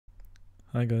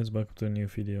Hi guys, welcome to a new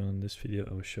video. In this video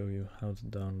I will show you how to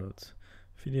download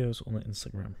videos on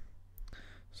Instagram.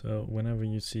 So whenever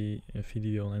you see a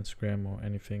video on Instagram or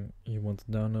anything you want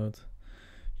to download,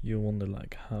 you wonder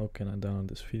like, how can I download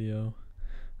this video?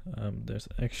 There's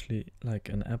actually like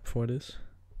an app for this.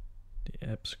 The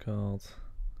app's called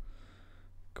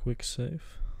QuickSave.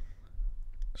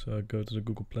 So I go to the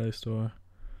Google Play Store,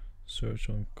 search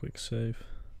on QuickSave,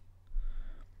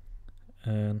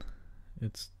 and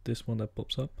it's this one that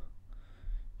pops up.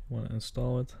 You want to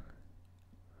install it,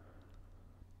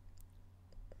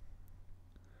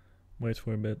 wait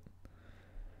for a bit,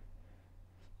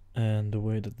 and the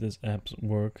way that this app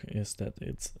works is that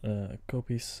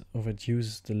it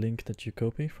uses the link that you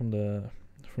copy from the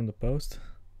post.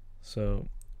 So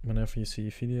whenever you see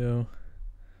a video,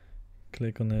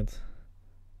 click on it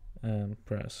and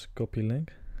press copy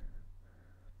link.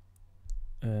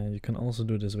 You can also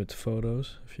do this with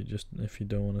photos. If you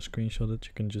don't want to screenshot it,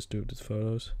 you can just do it with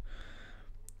photos.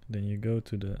 Then you go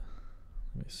to the,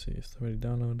 let me see, is it already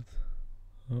downloaded?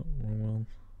 Oh, wrong one.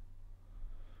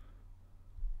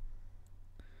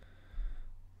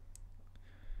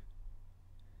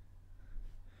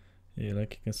 Yeah,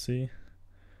 like you can see,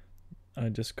 I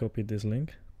just copied this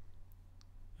link,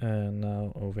 and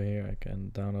now over here I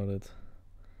can download it.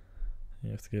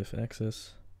 You have to give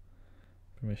access,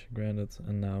 permission granted,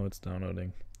 and now it's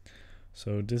downloading.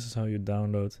 So this is how you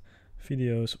download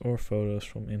videos or photos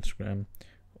from Instagram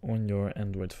on your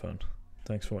Android phone.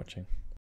 Thanks for watching.